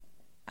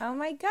Oh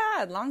my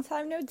God, long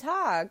time no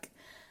talk.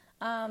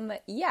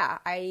 Yeah,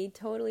 I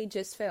totally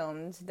just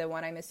filmed the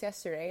one I missed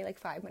yesterday, like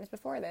 5 minutes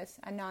before this,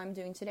 and now I'm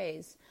doing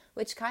today's,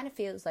 which kind of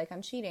feels like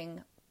I'm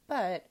cheating,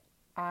 but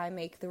I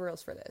make the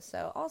rules for this,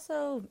 so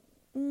also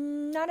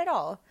not at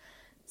all.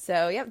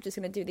 So, yep, just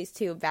gonna do these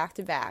two back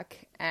to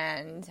back.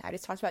 And I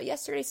just talked about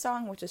yesterday's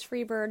song, which is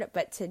Freebird,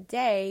 but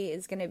today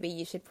is gonna be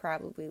You Should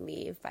Probably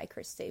Leave by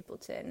Chris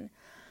Stapleton.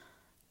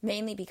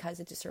 Mainly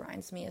because it just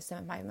reminds me of some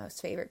of my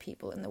most favorite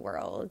people in the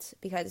world.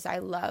 Because I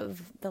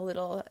love the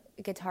little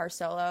guitar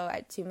solo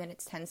at 2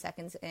 minutes, 10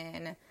 seconds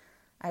in.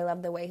 I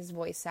love the way his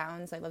voice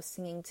sounds. I love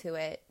singing to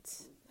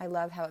it. I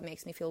love how it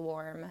makes me feel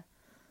warm.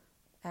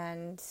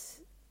 And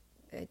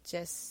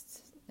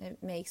it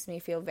makes me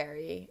feel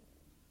very,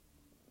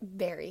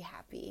 very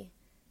happy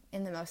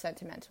in the most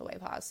sentimental way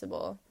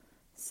possible.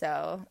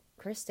 So,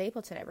 Chris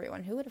Stapleton,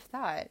 everyone. Who would have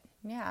thought?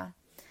 Yeah.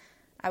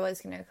 I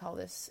was going to call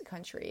this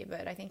country,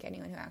 but I think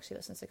anyone who actually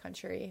listens to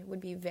country would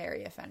be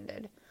very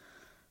offended.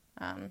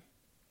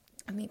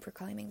 Me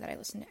proclaiming that I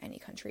listen to any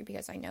country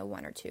because I know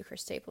one or two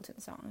Chris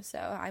Stapleton songs, so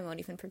I won't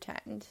even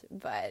pretend,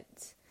 but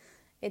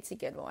it's a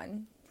good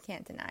one.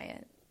 Can't deny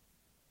it.